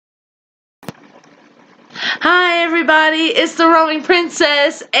Hi everybody, it's the Roaming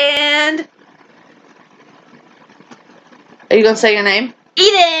Princess, and are you gonna say your name?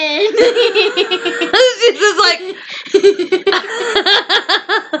 Eden! She's just like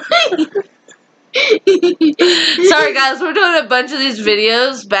sorry guys, we're doing a bunch of these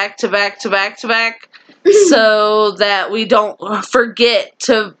videos back to back to back to back so that we don't forget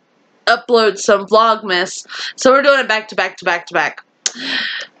to upload some Vlogmas. So we're doing it back to back to back to back.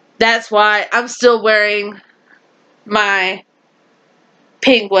 That's why I'm still wearing my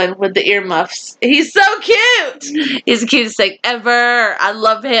penguin with the earmuffs. He's so cute. He's the cutest thing ever. I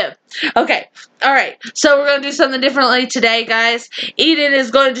love him. Okay. Alright. So we're going to do something differently today, guys. Eden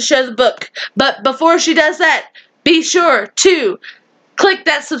is going to show the book. But before she does that, be sure to click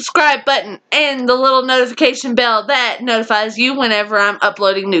that subscribe button and the little notification bell that notifies you whenever I'm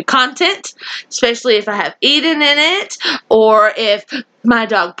uploading new content, especially if I have Eden in it, or if my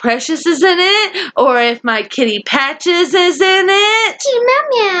dog Precious is in it, or if my kitty Patches is in it. Kitty meow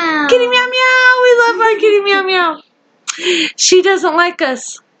meow. Kitty meow meow. We love our kitty meow meow. She doesn't like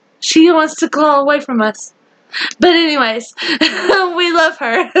us. She wants to claw away from us. But anyways, we love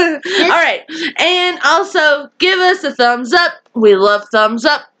her. Alright, and also give us a thumbs up. We love thumbs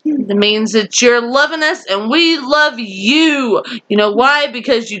up. It means that you're loving us and we love you. You know why?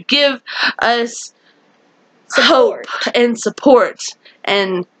 Because you give us hope and support.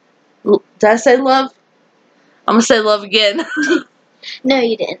 And did I say love? I'm going to say love again. No,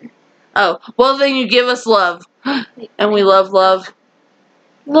 you didn't. Oh, well then you give us love. And we love love.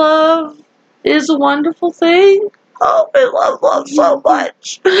 Love is a wonderful thing. Oh, we love love so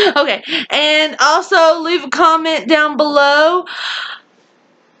much. Okay, and also leave a comment down below.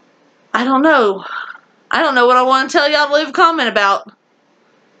 I don't know what I want to tell y'all to leave a comment about.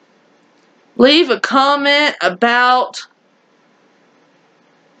 Leave a comment about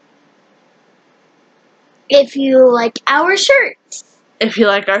if you like our shirts. If you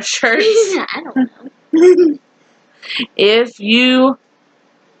like our shirts. I don't know. If you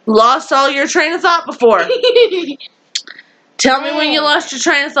lost all your train of thought before. Tell me when you lost your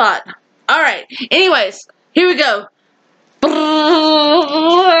train of thought. Alright, anyways, here we go.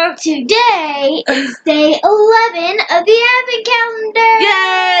 Today is day 11 of the Advent calendar.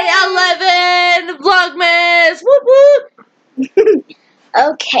 Yay, 11 Vlogmas. Whoop whoop.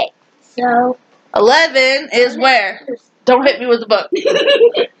 Okay, so 11 is where? Don't hit me with the book.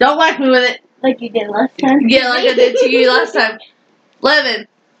 Don't whack me with it. like you did last time. Yeah, like I did to you last time. 11.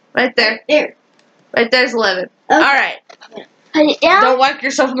 Right there. There. Right there's 11. Okay. Alright. Put it down. Don't whack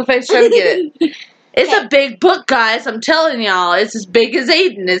yourself in the face trying to get it. It's a big book, guys. I'm telling y'all. It's as big as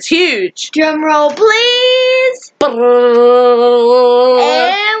Eden. It's huge. Drum roll, please. And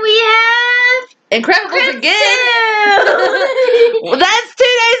we have Incredibles again. Well, that's 2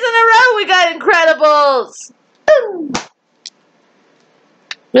 days in a row we got Incredibles. Boom.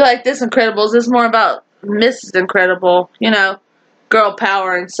 We like this Incredibles. It's more about Mrs. Incredible. You know, girl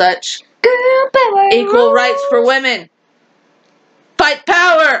power and such. Girl power. Equal rights for women. Fight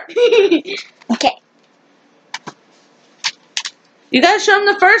power. Okay. You gotta show them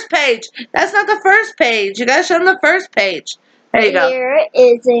the first page. That's not the first page. You gotta show them the first page. There you go. Here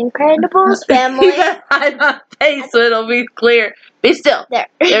is Incredibles family. You gotta hide my face so it'll be clear. Be still. There.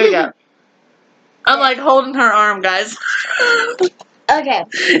 There we go. I'm like holding her arm, guys. Okay.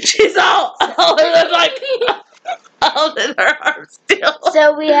 She's all like holding her arm still.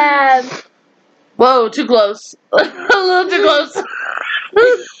 So we have. Whoa, too close. A little too close.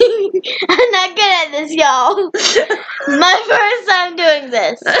 I'm not good at this, y'all. My first time doing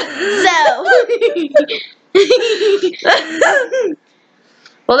this. So.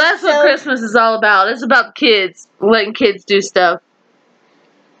 Well, that's what Christmas is all about. It's about kids, letting kids do stuff.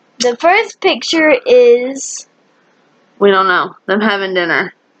 The first picture is. We don't know. Them having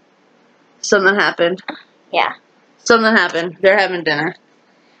dinner. Something happened. Yeah. Something happened. They're having dinner.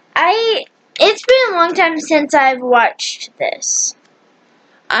 It's been a long time since I've watched this.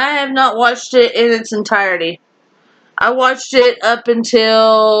 I have not watched it in its entirety. I watched it up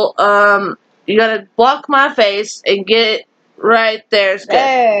until, you gotta block my face and get it right there.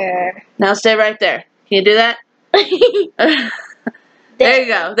 There. Now stay right there. Can you do that? There you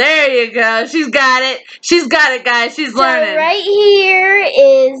go. There you go. She's got it. She's got it, guys. She's learning. So right here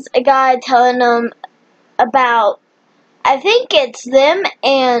is a guy telling them about, I think it's them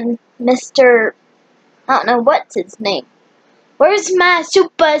and Mr. I don't know what's his name. Where's my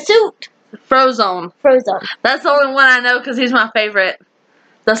super suit? Frozone. Frozone. That's the only one I know because he's my favorite.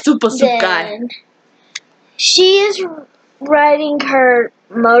 The super suit guy. She is riding her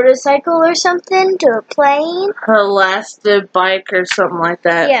motorcycle or something to a plane. Her elastic bike or something like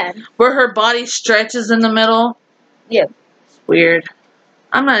that. Yeah. Where her body stretches in the middle. Yeah. It's weird.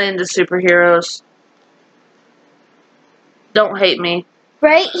 I'm not into superheroes. Don't hate me.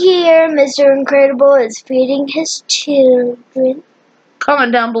 Right here, Mr. Incredible is feeding his children.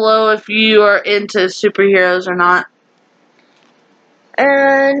 Comment down below if you are into superheroes or not.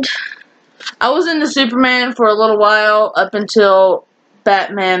 And I was into Superman for a little while up until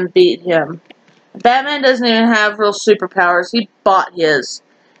Batman beat him. Batman doesn't even have real superpowers. He bought his.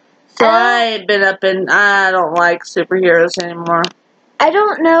 So I've been up in... I don't like superheroes anymore. I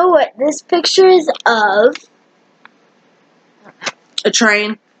don't know what this picture is of. A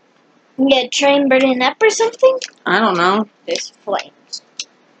train. Yeah, train burning up or something? I don't know. There's flames.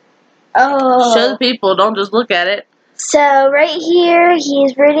 Oh. Show the people. Don't just look at it. So, right here,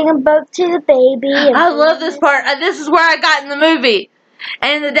 he's reading a book to the baby. I love this part. This is where I got in the movie.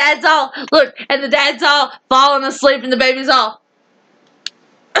 And the dad's all... Look. And the dad's all falling asleep and the baby's all...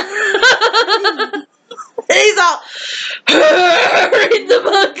 He's all... reading the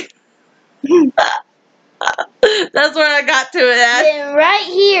book. That's where I got to it at. Then right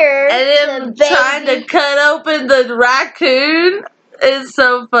here, and him trying to cut open the raccoon is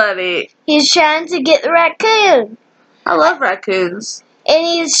so funny. He's trying to get the raccoon. I love raccoons. And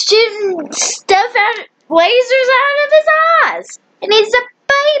he's shooting stuff out, lasers out of his eyes. And he's a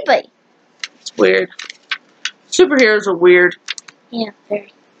baby. It's weird. Superheroes are weird. Yeah,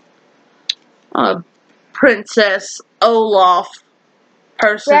 very. Princess Olaf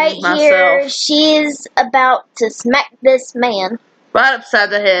person right myself. Here, she's about to smack this man. Right upside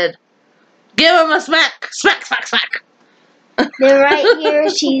the head. Give him a smack. Smack, smack, smack. Then right here,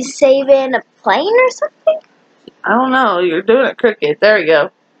 she's saving a plane or something? I don't know. You're doing it crooked. There you go.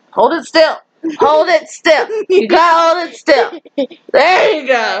 Hold it still. Hold it still. You gotta hold it still. There you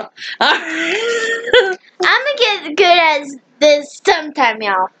go. I'm gonna get good at this sometime,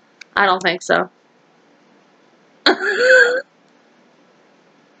 y'all. I don't think so.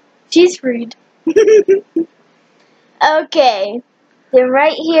 She's rude. Okay. Then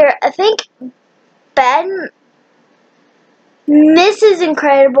right here, I think Mrs.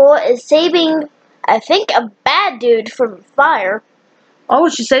 Incredible is saving, I think, a bad dude from a fire. Why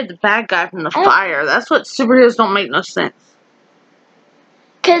would she save the bad guy from the fire? That's what superheroes don't make no sense.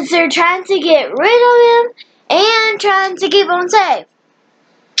 Because they're trying to get rid of him and trying to keep him safe.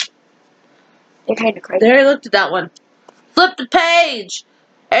 They're kind of crazy. There, I looked at that one. Flip the page.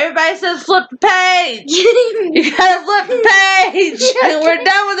 Everybody says flip the page. You gotta flip the page. We're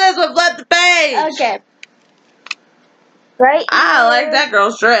done with this one. Flip the page. Okay. Right. I like that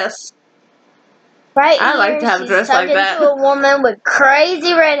girl's dress. Right. I like to have a dress like that. To a woman with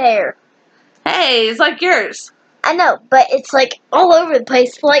crazy red hair. Hey, it's like yours. I know, but it's like all over the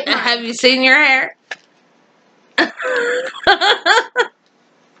place. Like mine. Have you seen your hair?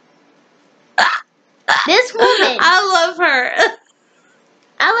 This woman. I love her.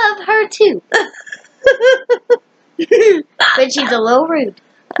 I love her too. But she's a little rude.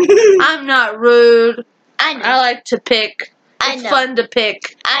 I'm not rude. I know. I like to pick. It's fun to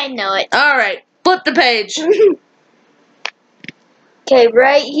pick. I know it. Alright, flip the page. Okay,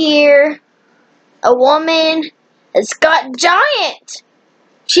 right here, a woman has got giant.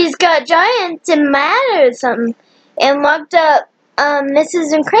 She's got giant and mad or something. And locked up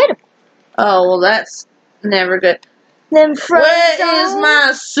Mrs. Incredible. Oh, well, that's never good. Then Froze Where is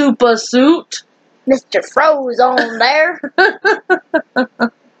my super suit? Mr. Froze on there.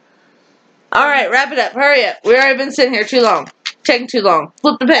 Alright, wrap it up. Hurry up. We've already been sitting here too long. Taking too long.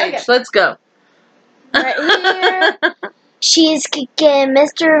 Flip the page. Okay. Let's go. Right here, she's kicking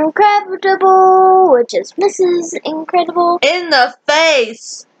Mr. Incredible, which is Mrs. Incredible. In the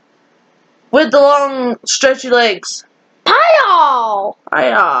face. With the long, stretchy legs. Hi-yaw!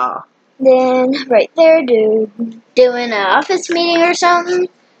 Hiya. Then, right there, dude, doing an office meeting or something.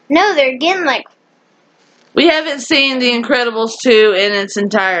 No, they're getting like... We haven't seen The Incredibles 2 in its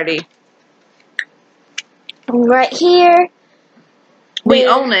entirety. Right here. We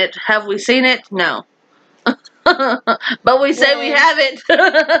own it. Have we seen it? No. But we say we have it.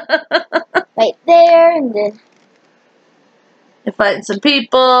 Right there, and then... They're fighting some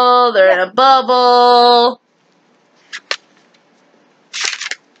people. They're in a bubble.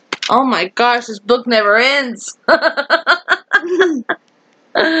 Oh my gosh, this book never ends. Then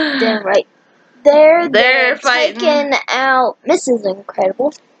right there, they're fighting. taking out Mrs.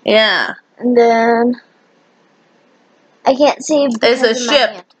 Incredible. Yeah. And then... I can't see. It's a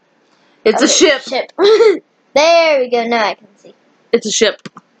ship. It's a ship. There we go. Now I can see. It's a ship.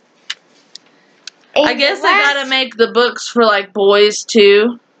 And I guess the they gotta make the books for like boys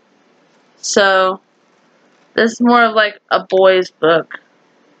too. So this is more of like a boys book.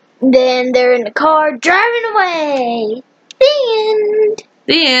 Then they're in the car driving away. The end.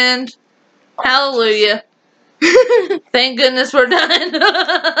 The end. Hallelujah. Thank goodness we're done.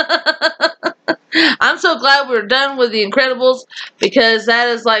 I'm so glad we're done with The Incredibles because that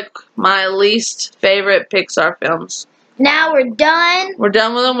is like my least favorite Pixar films. Now we're done. We're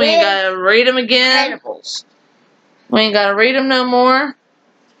done with them. We ain't gotta read them again. Incredibles. We ain't gotta read them no more.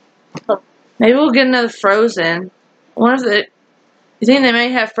 Maybe we'll get another Frozen. I wonder if you think they may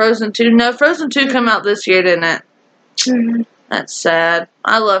have Frozen 2? No, Frozen 2 come out this year, didn't it? Mm-hmm. That's sad.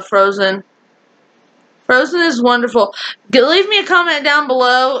 I love Frozen. Frozen is wonderful. Leave me a comment down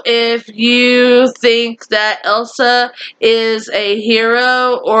below if you think that Elsa is a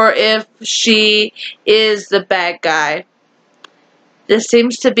hero or if she is the bad guy. This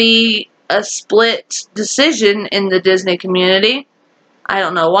seems to be a split decision in the Disney community. I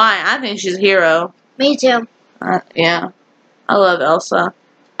don't know why. I think she's a hero. Me too. Yeah. I love Elsa.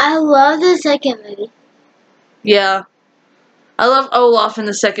 I love the second movie. Yeah. I love Olaf in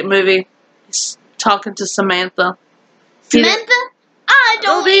the second movie. He's talking to Samantha. Samantha? I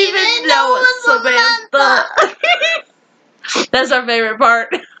don't even know it's Samantha. That's our favorite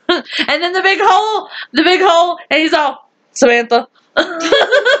part. And then the big hole, and he's all, Samantha.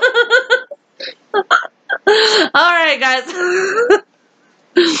 Alright, guys.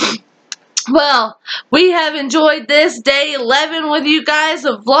 Well, we have enjoyed this day 11 with you guys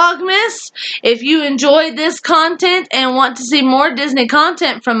of Vlogmas. If you enjoyed this content and want to see more Disney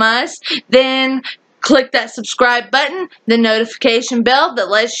content from us, then click that subscribe button, the notification bell that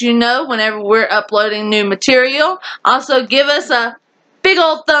lets you know whenever we're uploading new material. Also, give us a big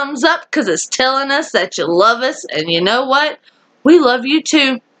old thumbs up because it's telling us that you love us. And you know what? We love you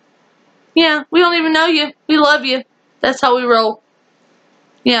too. Yeah, we don't even know you. We love you. That's how we roll.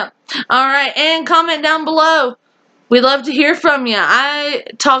 Yeah. Alright, and comment down below. We'd love to hear from you. I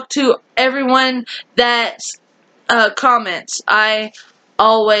talk to everyone that comments. I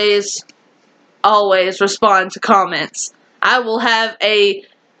always respond to comments. I will have a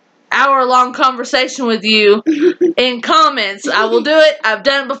hour-long conversation with you in comments. I will do it. I've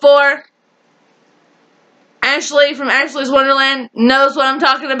done it before. Ashley from Ashley's Wonderland knows what I'm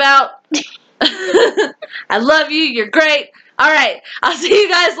talking about. I love you. You're great. Alright, I'll see you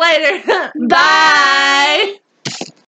guys later. Bye.